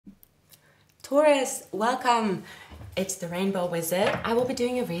Taurus, welcome. It's the Rainbow Wizard. I will be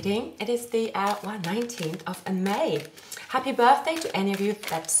doing a reading. It is the 19th of May. Happy birthday to any of you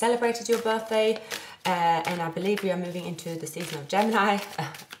that celebrated your birthday. And I believe we are moving into the season of Gemini.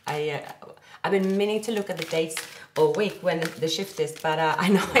 I've been meaning to look at the dates all week when the shift is, but I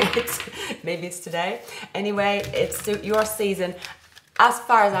know maybe it's today. Anyway, it's your season as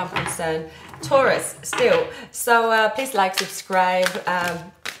far as I'm concerned. Taurus still. So please like, subscribe,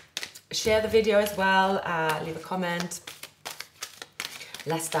 share the video as well, leave a comment.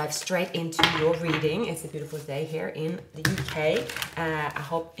 Let's dive straight into your reading. It's a beautiful day here in the UK. I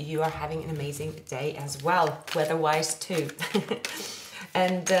hope you are having an amazing day as well, weather-wise too.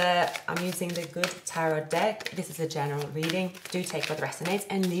 And I'm using the Good Tarot deck. This is a general reading. Do take what resonates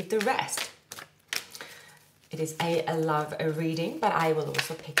and leave the rest. It is a love reading, but I will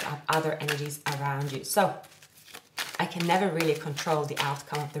also pick up other energies around you. So I can never really control the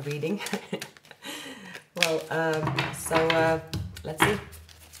outcome of the reading. Well, let's see.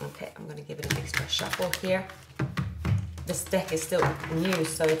 Okay, I'm going to give it an extra shuffle here. This deck is still new,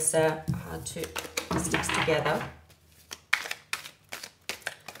 so it's hard to stick together.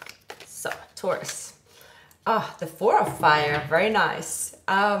 So, Taurus. Ah, the Four of Fire, very nice.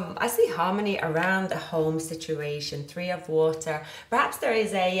 I see harmony around the home situation. Three of Water. Perhaps there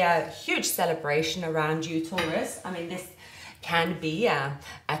is a huge celebration around you, Taurus. I mean, this can be a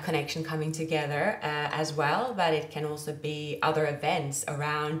connection coming together as well, but it can also be other events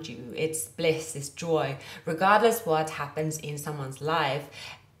around you. It's bliss, it's joy. Regardless what happens in someone's life,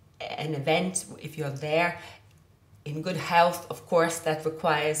 an event, if you're there, in good health, of course, that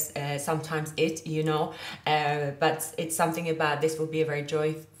requires sometimes but it's something about this will be a very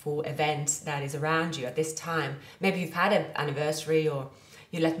joyful event that is around you at this time. Maybe you've had an anniversary, or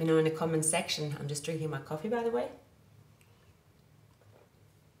you let me know in the comment section. I'm just drinking my coffee, by the way.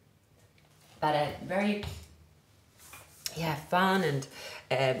 But a very fun and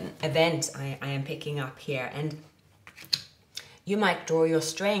event I am picking up here. And you might draw your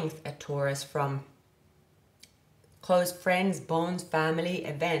strength at Taurus from close friends, bonds, family,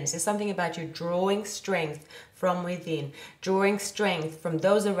 events. There's something about you drawing strength from within, drawing strength from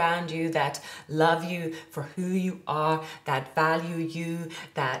those around you that love you for who you are, that value you,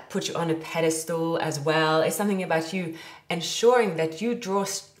 that put you on a pedestal as well. It's something about you ensuring that you draw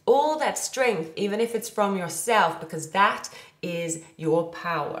all that strength, even if it's from yourself, because that is your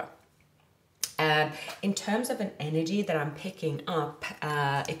power. In terms of an energy that I'm picking up,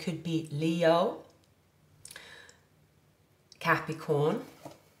 it could be Leo, Capricorn,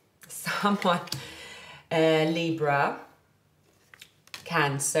 somewhat Libra,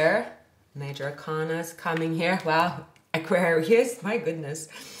 Cancer, major arcanas coming here. Wow, Aquarius, my goodness.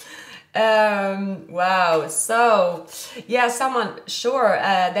 Wow, so yeah, someone, sure,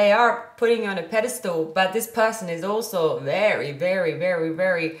 they are putting you on a pedestal, but this person is also very, very, very,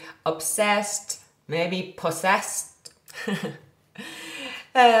 very obsessed, maybe possessed.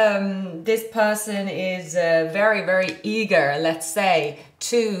 This person is very, very eager, let's say,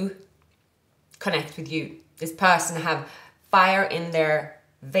 to connect with you. This person have fire in their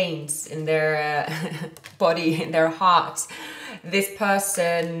veins, in their body, in their heart. This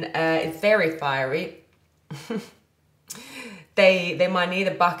person is very fiery. They might need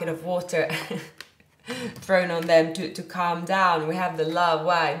a bucket of water thrown on them to calm down. We have the love.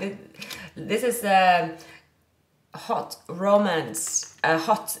 Wow, this is hot romance,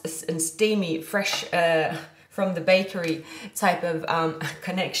 hot and steamy, fresh from the bakery type of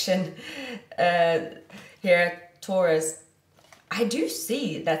connection here, Taurus. I do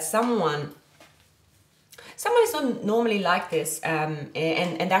see that someone is not normally like this, and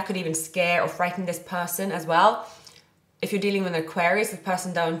that could even scare or frighten this person as well. If you're dealing with an Aquarius, the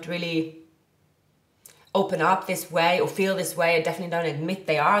person don't really open up this way or feel this way, or definitely don't admit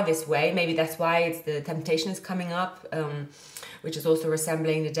they are this way. Maybe that's why it's the temptation is coming up, which is also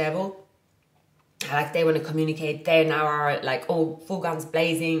resembling the devil. Like they want to communicate, they now are like, oh, full guns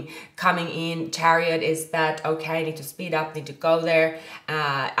blazing, coming in. Chariot is that, okay, I need to speed up, need to go there.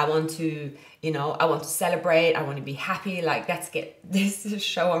 I want to, I want to celebrate, I want to be happy. Like, let's get this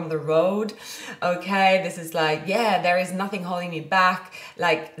show on the road. Okay, this is like, yeah, there is nothing holding me back.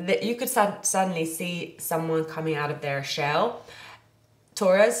 Like, you could suddenly see someone coming out of their shell,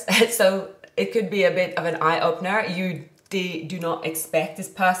 Taurus. So it could be a bit of an eye-opener. You do not expect this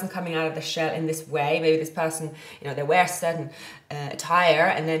person coming out of the shell in this way. Maybe this person, they wear certain attire,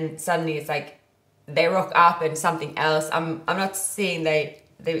 and then suddenly it's like they rock up in something else. I'm not seeing they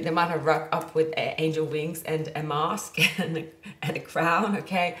might have rocked up with angel wings and a mask and a crown,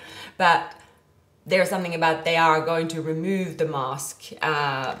 okay? But there's something about they are going to remove the mask.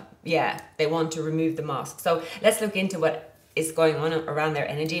 Yeah, they want to remove the mask. So let's look into what is going on around their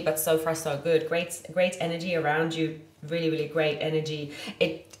energy. But so far so good. Great energy around you. Really, really great energy.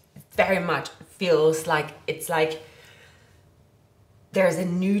 It very much feels like it's like there's a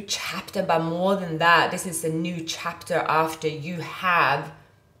new chapter, but more than that, this is a new chapter after you have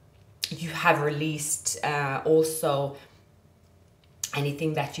released also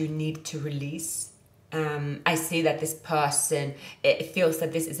anything that you need to release. I see that this person, it feels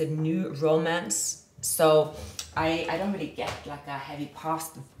that this is a new romance. So I don't really get like a heavy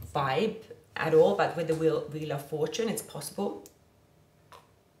past vibe at all, but with the Wheel of Fortune, it's possible.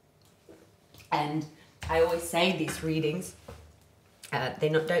 And I always say these readings,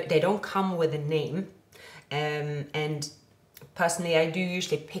 they don't come with a name. And personally, I do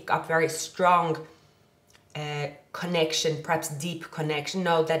usually pick up very strong connection, perhaps deep connection.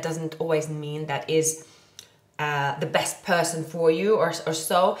 No, that doesn't always mean that is the best person for you or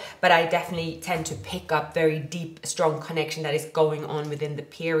so, but I definitely tend to pick up very deep, strong connection that is going on within the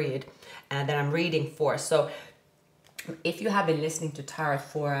period that I'm reading for. So if you have been listening to tarot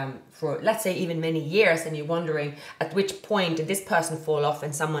for let's say even many years, and you're wondering at which point did this person fall off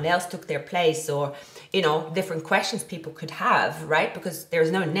and someone else took their place, or you know, different questions people could have, right? Because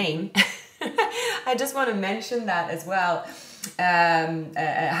there's no name. I just want to mention that as well,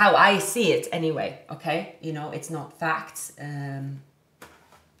 how I see it anyway. Okay, you know, it's not facts. I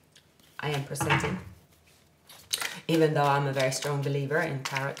am presenting, even though I'm a very strong believer in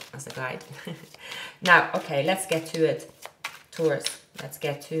tarot as a guide. Now, okay, let's get to it, Taurus. Let's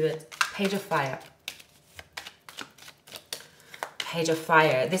get to it. Page of Fire. Page of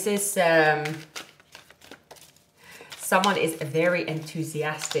Fire. This is someone is very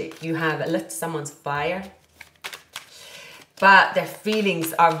enthusiastic. You have lit someone's fire, but their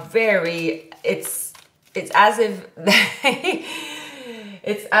feelings are very. It's as if they.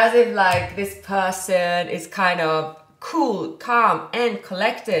 It's as if like this person is kind of cool, calm, and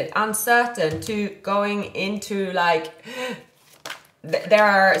collected, uncertain, to going into like they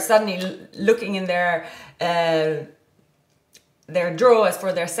are suddenly looking in their drawers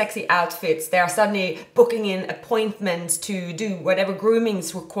for their sexy outfits. They are suddenly booking in appointments to do whatever grooming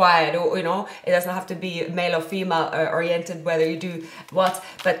is required, or you know, it doesn't have to be male or female oriented whether you do what,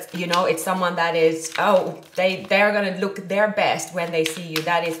 but you know, it's someone that is, oh, they're gonna look their best when they see you.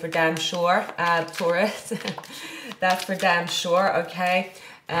 That is for damn sure, Taurus. That's for damn sure. Okay.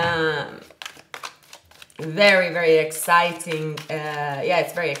 Very, very exciting. Yeah,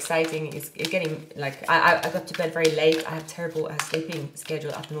 it's very exciting. It's getting like, I got to bed very late. I have terrible sleeping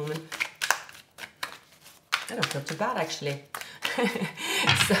schedule at the moment. I don't feel too bad actually.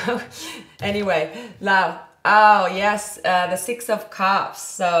 So anyway, now, oh yes, the Six of Cups.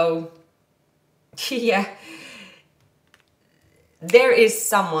 So yeah, there is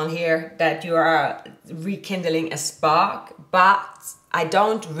someone here that you are rekindling a spark, but I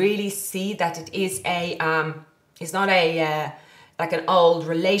don't really see that it is a, it's not a, like an old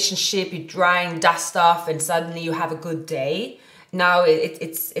relationship, you're drying dust off and suddenly you have a good day. No,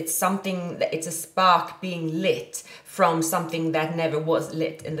 it's something, it's a spark being lit from something that never was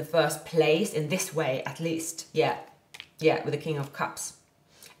lit in the first place, in this way at least. Yeah, yeah, with the King of Cups,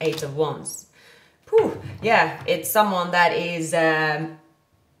 Eight of Wands. Whew. Yeah, it's someone that is,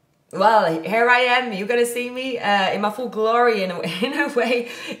 well, here I am, you're gonna see me in my full glory in a way,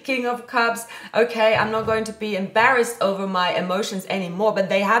 King of Cups. Okay, I'm not going to be embarrassed over my emotions anymore, but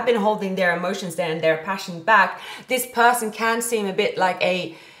they have been holding their emotions there and their passion back. This person can seem a bit like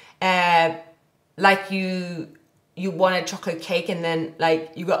a, like you wanted chocolate cake and then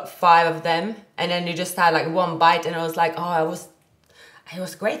like you got 5 of them and then you just had like 1 bite and I was like, oh, it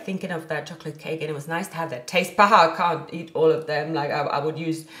was great thinking of that chocolate cake and it was nice to have that taste, but I can't eat all of them. Like I would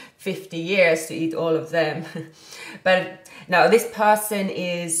use 50 years to eat all of them. But no, this person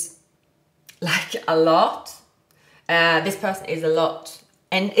is like a lot. This person is a lot.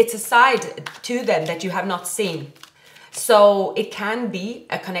 And it's a side to them that you have not seen. So it can be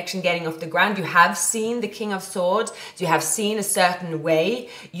a connection getting off the ground. You have seen the King of Swords. You have seen a certain way.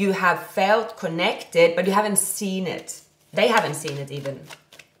 You have felt connected, but you haven't seen it. They haven't seen it even.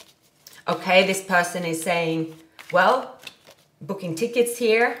 Okay, this person is saying, well, booking tickets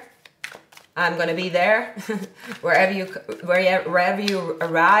here. I'm gonna be there. wherever you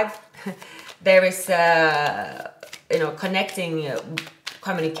arrive, there is, you know, connecting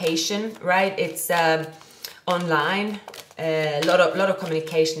communication, right? It's online. A lot of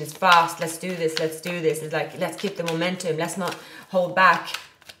communication is fast. Let's do this. Let's do this. It's like, let's keep the momentum. Let's not hold back.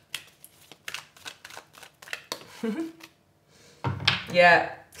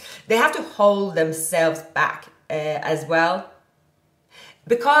 Yeah, they have to hold themselves back as well,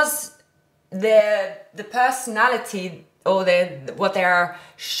 because the personality or what they are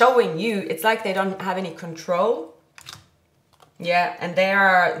showing you, it's like they don't have any control. Yeah, and they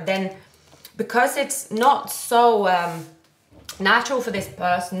are then, because it's not so natural for this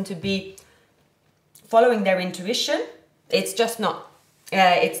person to be following their intuition. It's just not,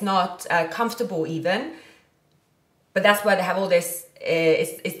 it's not comfortable even. But that's why they have all this,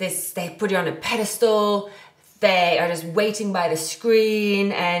 is this, they put you on a pedestal, they are just waiting by the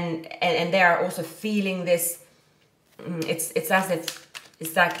screen, and they are also feeling this, it's as if,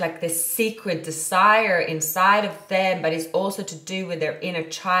 it's like this secret desire inside of them, but it's also to do with their inner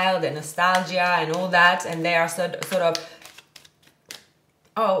child and nostalgia and all that, and they are sort of,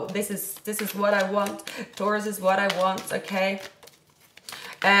 oh, this is what I want. Taurus is what I want, okay?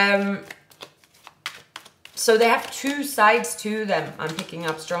 So they have two sides to them, I'm picking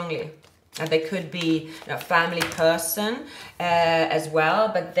up strongly. And they could be a family person as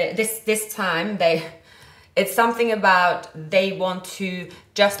well, but this time it's something about they want to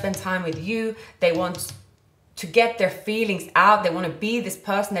just spend time with you. They want to get their feelings out. They want to be this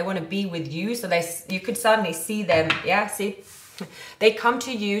person. They want to be with you. So you could suddenly see them. Yeah, see? They come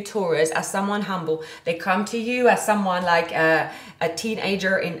to you, Taurus, as someone humble. They come to you as someone like a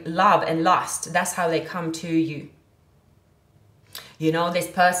teenager in love and lust. That's how they come to you. You know, this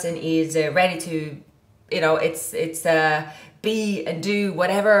person is ready to, you know, it's be and do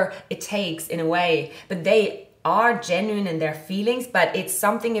whatever it takes in a way. But they are genuine in their feelings, but it's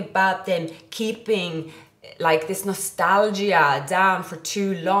something about them keeping like this nostalgia down for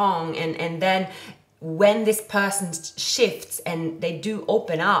too long. And then when this person shifts and they do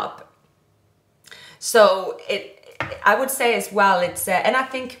open up. So I would say as well, it's, and I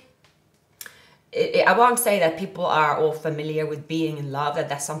think, I won't say that people are all familiar with being in love,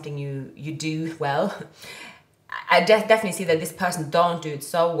 that's something you do well. I definitely see that this person don't do it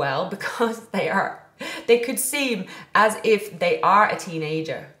so well, because they could seem as if they are a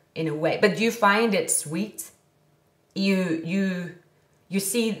teenager in a way, but you find it sweet. You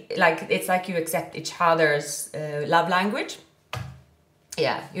see, like, it's like you accept each other's love language.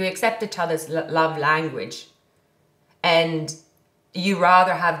 Yeah, you accept each other's love language, and you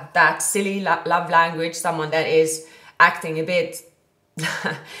rather have that silly love language, someone that is acting a bit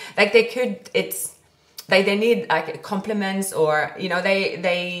like they need like compliments, or, you know,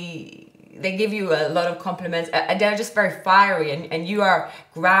 they give you a lot of compliments. They're just very fiery, and you are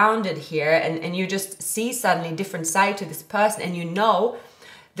grounded here, and you just see suddenly different side to this person, and you know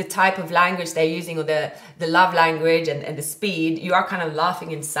the type of language they're using, or the love language and the speed. You are kind of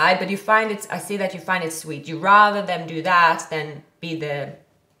laughing inside, but you find it, I see that you find it sweet. You rather them do that than be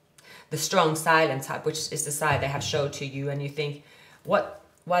the strong silent type, which is the side they have showed to you, and you think,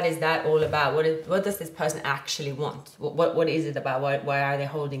 what is that all about? What does this person actually want? What is it about? Why are they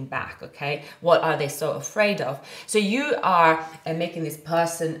holding back? Okay, what are they so afraid of? So you are making this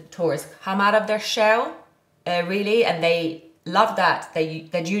person, Taurus, come out of their shell, really, and they love that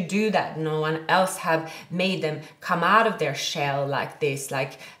you do that. No one else have made them come out of their shell like this,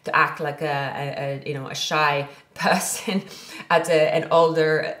 like to act like a shy person at an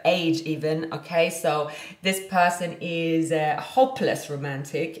older age even. Okay, so this person is hopeless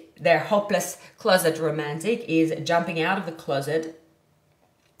romantic. Their hopeless closet romantic is jumping out of the closet.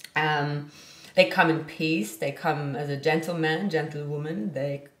 They come in peace. They come as a gentleman, gentlewoman.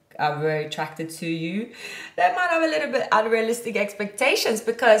 They are very attracted to you. They might have a little bit unrealistic expectations,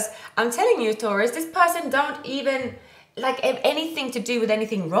 because I'm telling you, Taurus, this person don't even like have anything to do with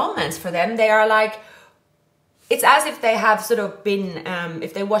anything romance for them. They are like, it's as if they have sort of been,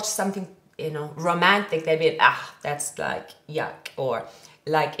 if they watch something, you know, romantic, they'd be, that's like yuck. Or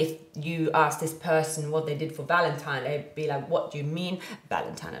like if you ask this person what they did for Valentine, they'd be like, what do you mean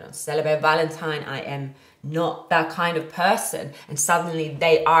Valentine? I don't celebrate Valentine. I am not that kind of person. And suddenly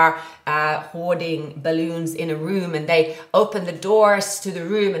they are hoarding balloons in a room, and they open the doors to the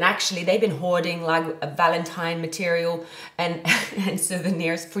room, and actually they've been hoarding like a Valentine material and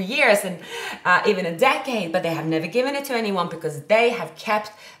souvenirs for years, and even a decade, but they have never given it to anyone, because they have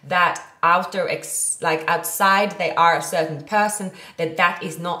kept that outer like outside. They are a certain person, that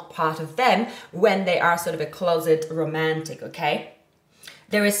is not part of them when they are sort of a closet romantic. Okay,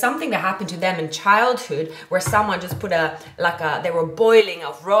 there is something that happened to them in childhood where someone just put they were boiling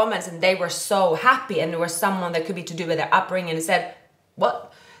of romance, and they were so happy, and there was someone that could be to do with their upbringing, and said,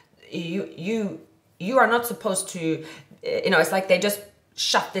 what, you are not supposed to, you know, it's like they just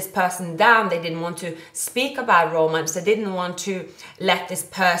shut this person down. They didn't want to speak about romance. They didn't want to let this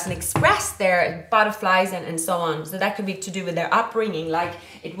person express their butterflies and so on. So that could be to do with their upbringing. Like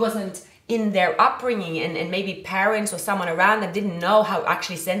it wasn't in their upbringing, and maybe parents or someone around them didn't know how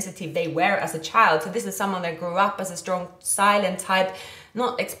actually sensitive they were as a child. So this is someone that grew up as a strong silent type,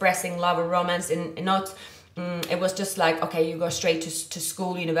 not expressing love or romance, and not it was just like, okay, you go straight to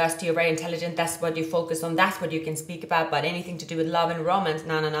school, university, you're very intelligent, that's what you focus on, that's what you can speak about, but anything to do with love and romance,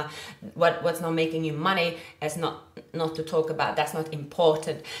 no. What's not making you money is not to talk about, that's not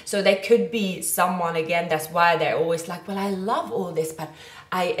important. So there could be someone, again, that's why they're always like, well, I love all this, but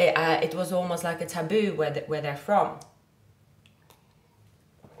it was almost like a taboo where they're from.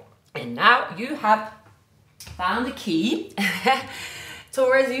 And now you have found the key.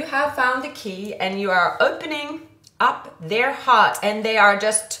 Taurus, you have found the key, and you are opening up their heart, and they are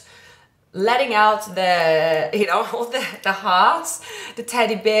just letting out the, all the hearts, the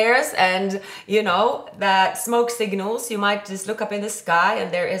teddy bears, and, the smoke signals. You might just look up in the sky,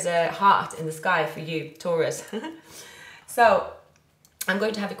 and there is a heart in the sky for you, Taurus. So I'm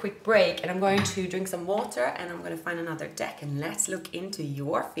going to have a quick break, and I'm going to drink some water, and I'm going to find another deck, and let's look into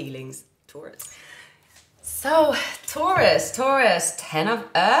your feelings, Taurus. So, Taurus, 10 of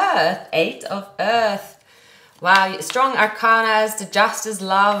Earth, 8 of Earth. Wow, strong arcanas, the Justice,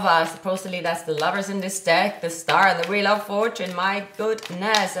 Love. Supposedly that's the lovers in this deck, the Star, and the Wheel of Fortune. My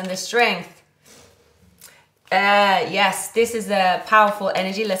goodness, and the Strength. Yes, this is a powerful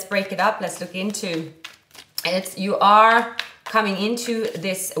energy. Let's break it up. Let's look into it. You are coming into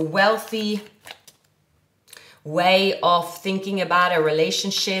this wealthy way of thinking about a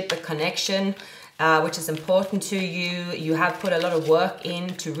relationship, a connection, which is important to you. You have put a lot of work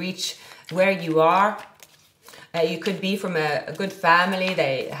in to reach where you are. You could be from a good family.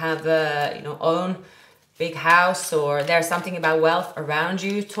 They have own big house, or there's something about wealth around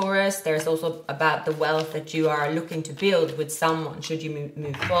you, Taurus. There's also about the wealth that you are looking to build with someone should you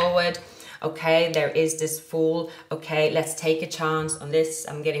move forward. Okay, there is this Fool. Okay, let's take a chance on this.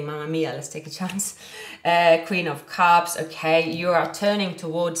 I'm getting Mamma Mia, let's take a chance. Queen of Cups. Okay, you are turning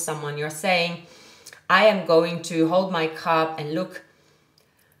towards someone. You're saying, I am going to hold my cup and look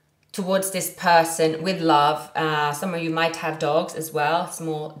towards this person with love. Some of you might have dogs as well,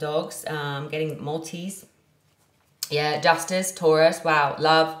 small dogs. Getting Maltese. Yeah, Justice, Taurus. Wow,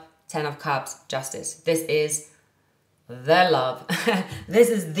 love, 10 of Cups, Justice. This is the love. This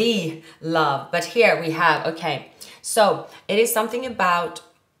is the love. But here we have, okay, so it is something about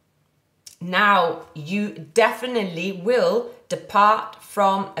now you definitely will depart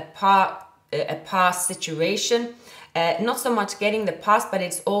from a past situation. Not so much getting the past, but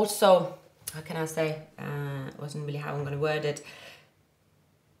it's also, how can I say, wasn't really how I'm going to word it.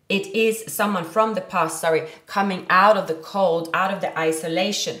 It is someone from the past, sorry, coming out of the cold, out of the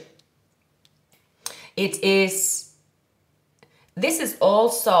isolation. This is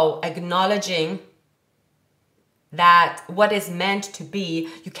also acknowledging that what is meant to be,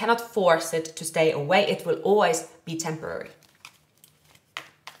 you cannot force it to stay away. It will always be temporary.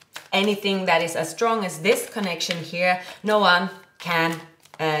 Anything that is as strong as this connection here, no one can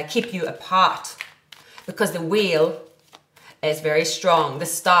keep you apart, because the wheel is very strong. The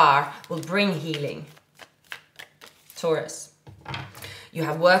Star will bring healing. Taurus, you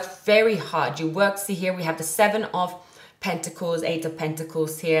have worked very hard. You worked, see here we have the 7 of Pentacles, 8 of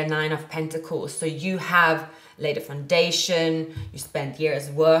Pentacles here, 9 of Pentacles. So you have laid a foundation, you spent years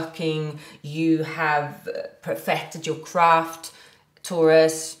working, you have perfected your craft,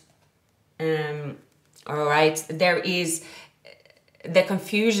 Taurus. All right, there is the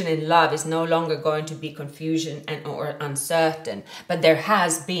confusion in love is no longer going to be confusion or uncertain, but there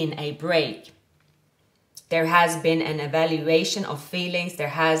has been a break. There has been an evaluation of feelings. There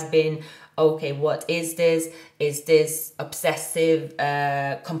has been, okay, what is this? Is this obsessive,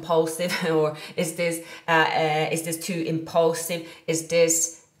 compulsive, or is this too impulsive? Is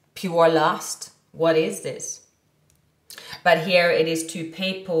this pure lust? What is this? But here it is two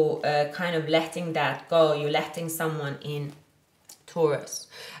people kind of letting that go. You're letting someone in, Taurus.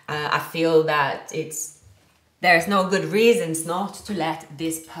 I feel that there's no good reasons not to let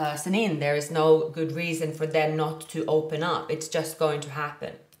this person in. There is no good reason for them not to open up. It's just going to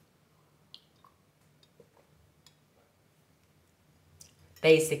happen.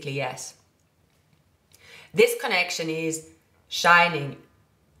 Basically, yes. This connection is shining.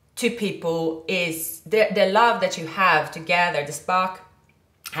 Two people is the love that you have together. The spark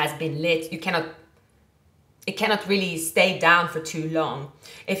has been lit. It cannot really stay down for too long.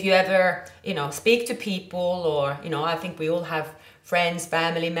 If you ever, speak to people, or, I think we all have friends,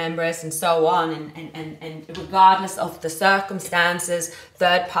 family members, and so on, and regardless of the circumstances,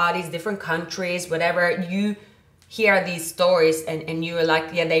 third parties, different countries, whatever, you hear these stories and you are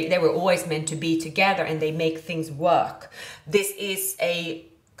like, yeah, they were always meant to be together and they make things work. This is a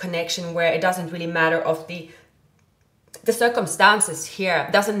connection where it doesn't really matter of the circumstances here.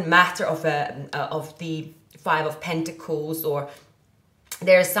 It doesn't matter of the Five of Pentacles, or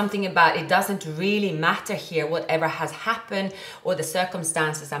there's something about it doesn't really matter here whatever has happened or the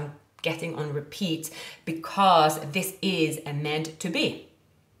circumstances I'm getting on repeat, because this is meant to be.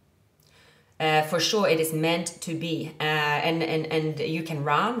 For sure it is meant to be, and you can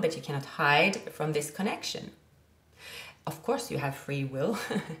run but you cannot hide from this connection. Of course you have free will,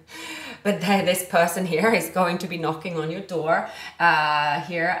 but this person here is going to be knocking on your door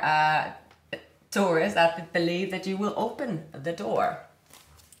here, Taurus. I believe that you will open the door.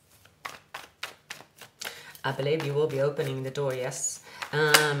 I believe you will be opening the door, yes.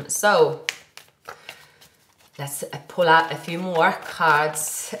 So let's pull out a few more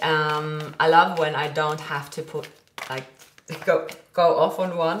cards. I love when I don't have to put go off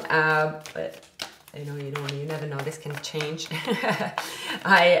on one, but you never know, this can change.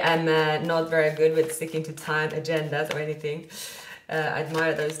 I am not very good with sticking to time agendas or anything. I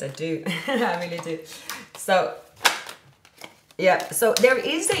admire those that do. I really do. So yeah, so there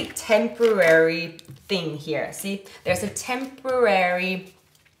is a temporary thing here. See, there's a temporary.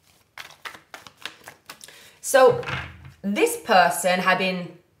 So this person had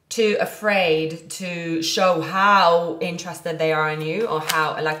been too afraid to show how interested they are in you, or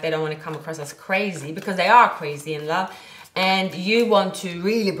how like they don't want to come across as crazy, because they are crazy in love, and you want to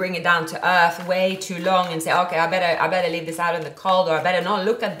really bring it down to earth way too long and say, okay, I better leave this out in the cold, or I better not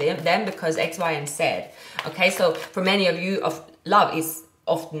look at them because X, Y, and Z. Okay, so for many of you, love is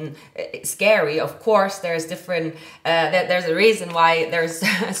often scary. Of course, there's different there's a reason why there's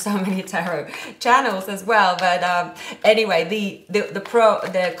so many tarot channels as well, but anyway,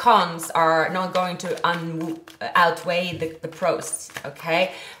 the cons are not going to outweigh the pros.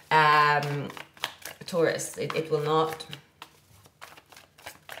 Okay, Taurus, it will not.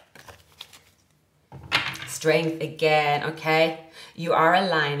 Strength again. Okay, you are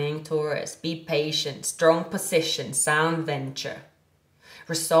aligning, Taurus. Be patient. Strong position. Sound venture.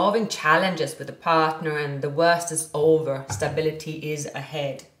 Resolving challenges with a partner, and the worst is over. Stability is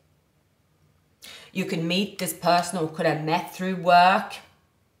ahead. You could meet this person, or could have met through work.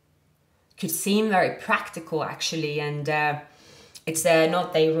 Could seem very practical actually, and it's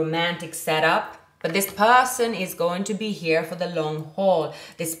not a romantic setup, but this person is going to be here for the long haul.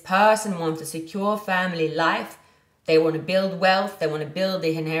 This person wants a secure family life. They want to build wealth. They want to build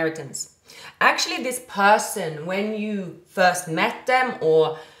the inheritance. Actually, this person, when you first met them,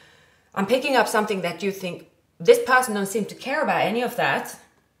 or I'm picking up something that you think, this person don't seem to care about any of that.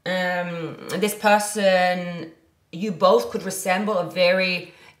 This person, you both could resemble a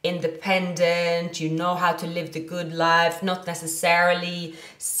very independent, you know how to live the good life, not necessarily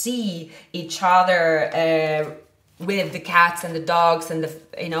see each other with the cats and the dogs and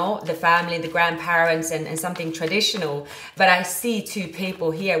the family, the grandparents, and something traditional. But I see two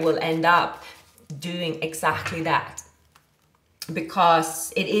people here will end up doing exactly that,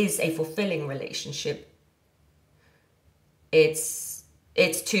 because it is a fulfilling relationship. It's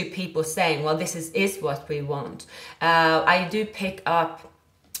two people saying, well, this is what we want. I do pick up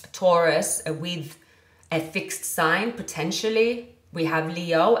Taurus with a fixed sign, potentially. We have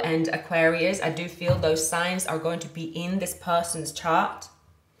Leo and Aquarius. I do feel those signs are going to be in this person's chart.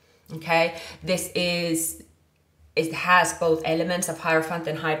 Okay, it has both elements of Hierophant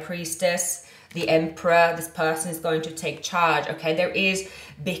and High Priestess. The Emperor, this person is going to take charge. Okay, there is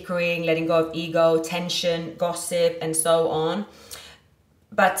bickering, letting go of ego, tension, gossip, and so on.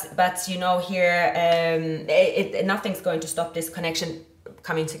 But you know, here nothing's going to stop this connection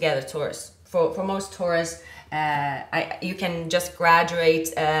coming together, Taurus. For most Taurus, you can just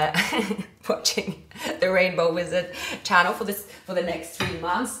graduate watching the Rainbow Wizard channel for the next 3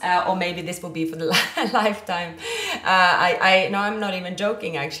 months, or maybe this will be for the lifetime. No, I'm not even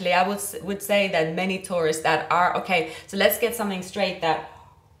joking. Actually, I would say that many Taurus that are okay. So let's get something straight. That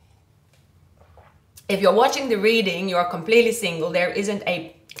if you're watching the reading, you are completely single. There isn't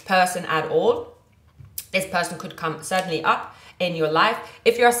a person at all. This person could come certainly up in your life.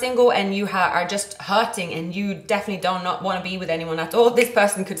 If you're single and you are just hurting and you definitely not want to be with anyone at all, this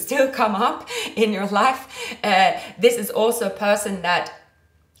person could still come up in your life. This is also a person that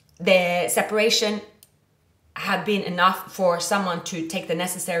the separation had been enough for someone to take the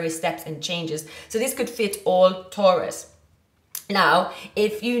necessary steps and changes. So this could fit all Taurus. Now,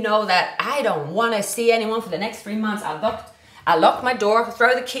 if you know that I don't want to see anyone for the next 3 months, I lock my door,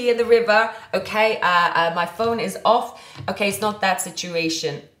 throw the key in the river, okay, my phone is off. Okay, it's not that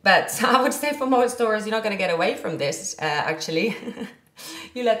situation. But I would say for most Taurus, you're not going to get away from this, actually.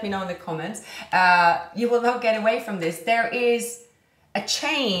 You let me know in the comments. You will not get away from this. There is a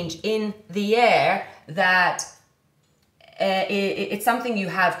change in the air that it's something you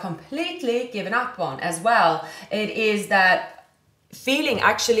have completely given up on as well. It is that feeling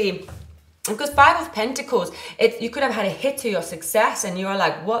actually, because Five of Pentacles, you could have had a hit to your success and you're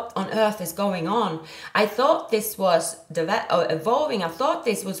like, what on earth is going on? I thought this was evolving. I thought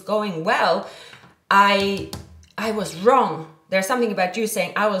this was going well. I was wrong. There's something about you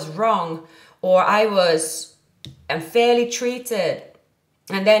saying I was wrong, or I was unfairly treated.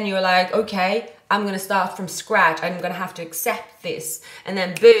 And then you're like, okay, I'm going to start from scratch. I'm going to have to accept this. And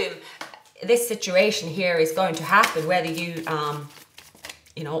then boom, this situation here is going to happen, whether you,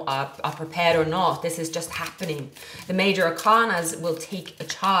 you know, are prepared or not. This is just happening. The major arcanas will take a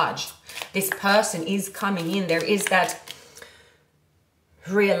charge. This person is coming in. There is that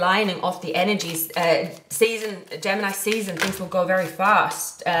realigning of the energies. Gemini season, things will go very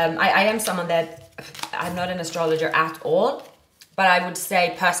fast. I am someone that, I'm not an astrologer at all, but I would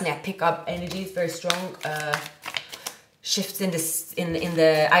say personally I pick up energies very strong, shifts in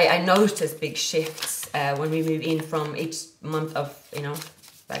the I notice big shifts when we move in from each month of, you know,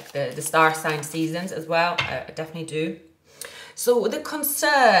 like the star sign seasons as well. I definitely do. So the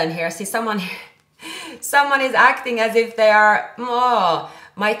concern here, I see someone is acting as if they are, oh,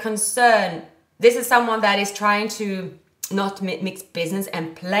 my concern. This is someone that is trying to not mix business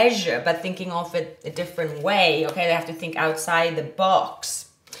and pleasure, but thinking of it a different way. Okay, they have to think outside the box.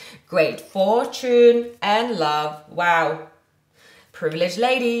 Great fortune and love. Wow. Privileged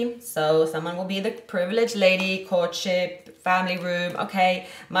lady. So someone will be the privileged lady, courtship, family room. Okay,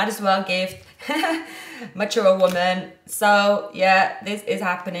 might as well gift. Mature woman. So yeah, this is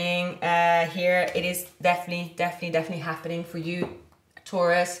happening here. It is definitely happening for you,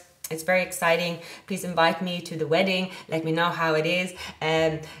 Taurus. It's very exciting. Please invite me to the wedding. Let me know how it is.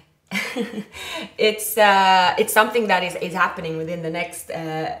 It's something that is happening within the next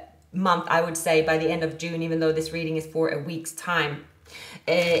month, I would say, by the end of June, even though this reading is for a week's time.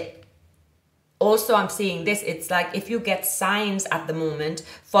 Also, I'm seeing this. It's like if you get signs at the moment,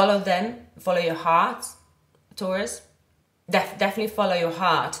 follow them. Follow your heart, Taurus. Definitely follow your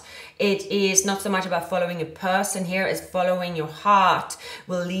heart. It is not so much about following a person here as following your heart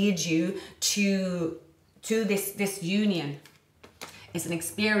will lead you to this union. It's an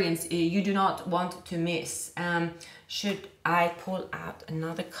experience you do not want to miss. Should I pull out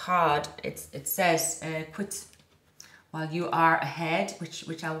another card? It says quit while you are ahead,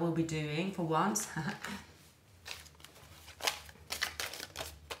 which I will be doing for once.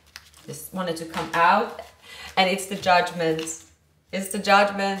 Just wanted to come out. And it's the Judgment. It's the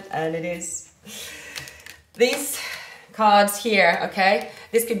Judgment, and it is these cards here, okay?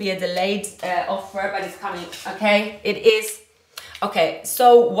 This could be a delayed offer, but it's coming, okay? It is. Okay,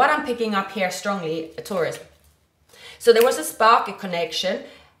 so what I'm picking up here strongly, Taurus. So there was a spark, a connection,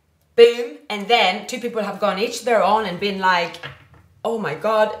 boom, and then two people have gone each their own and been like, oh my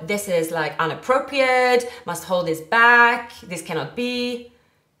God, this is like inappropriate, must hold this back, this cannot be,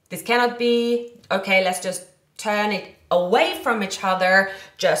 okay, let's just turn it away from each other,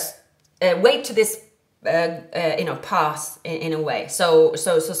 just wait to this, you know, pass in a way. So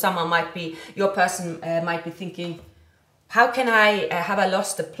someone might be, your person might be thinking, how can I, have I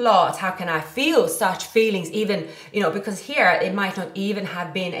lost the plot? How can I feel such feelings even, you know, because here it might not even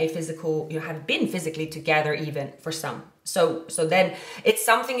have been a physical, you have been physically together even for some. So then it's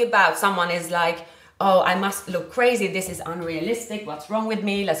something about someone is like, oh, I must look crazy. This is unrealistic. What's wrong with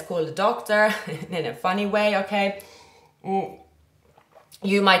me? Let's call the doctor in a funny way, okay?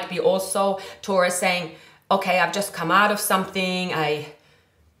 You might be also, Taurus, saying, okay, I've just come out of something.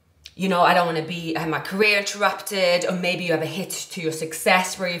 You know, I don't want to have my career interrupted, or maybe you have a hit to your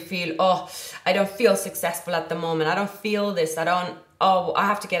success where you feel, oh, I don't feel successful at the moment. I don't feel this. I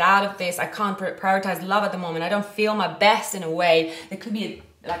have to get out of this. I can't prioritize love at the moment. I don't feel my best in a way. There could be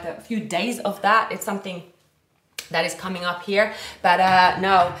like a few days of that. It's something that is coming up here. But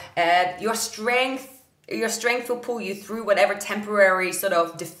no, your strength will pull you through whatever temporary sort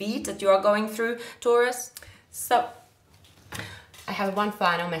of defeat that you are going through, Taurus. So I have one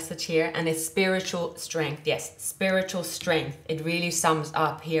final message here, and it's spiritual strength. Yes, spiritual strength. It really sums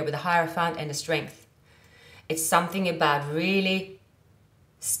up here with the Hierophant and the strength. It's something about really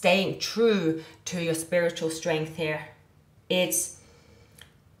staying true to your spiritual strength here.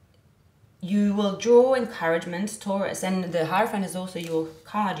 You will draw encouragement, Taurus, and the Hierophant is also your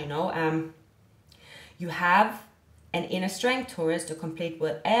card, you know. You have and inner strength, Taurus, to complete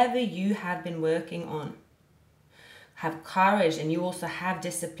whatever you have been working on. Have courage, and you also have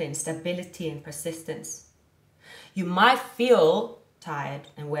discipline, stability, and persistence. You might feel tired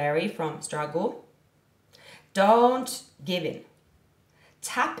and weary from struggle. Don't give in.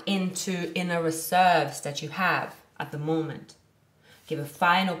 Tap into inner reserves that you have at the moment. Give a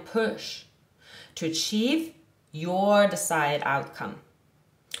final push to achieve your desired outcome.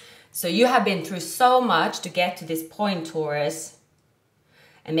 So you have been through so much to get to this point, Taurus.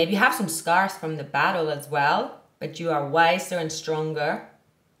 And maybe you have some scars from the battle as well, but you are wiser and stronger.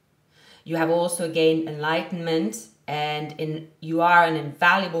 You have also gained enlightenment, and you are an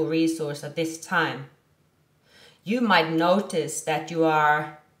invaluable resource at this time. You might notice that you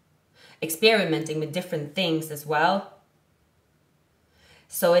are experimenting with different things as well.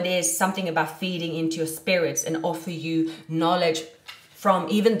 So it is something about feeding into your spirits and offer you knowledge from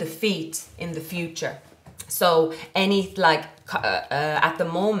even defeat in the future. So at the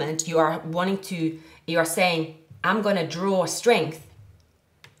moment you are saying, I'm going to draw strength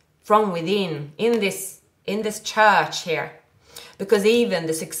from within in this church here, because even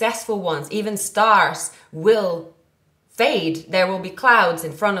the successful ones, even stars will fade. There will be clouds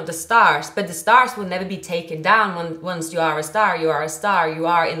in front of the stars, but the stars will never be taken down. Once you are a star, you are a star. You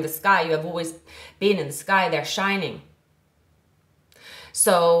are in the sky. You have always been in the sky. They're shining.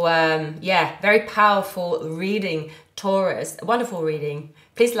 So yeah, very powerful reading, Taurus. Wonderful reading.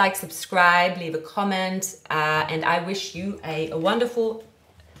 Please like, subscribe, leave a comment, and I wish you a wonderful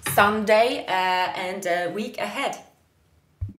Sunday and a week ahead.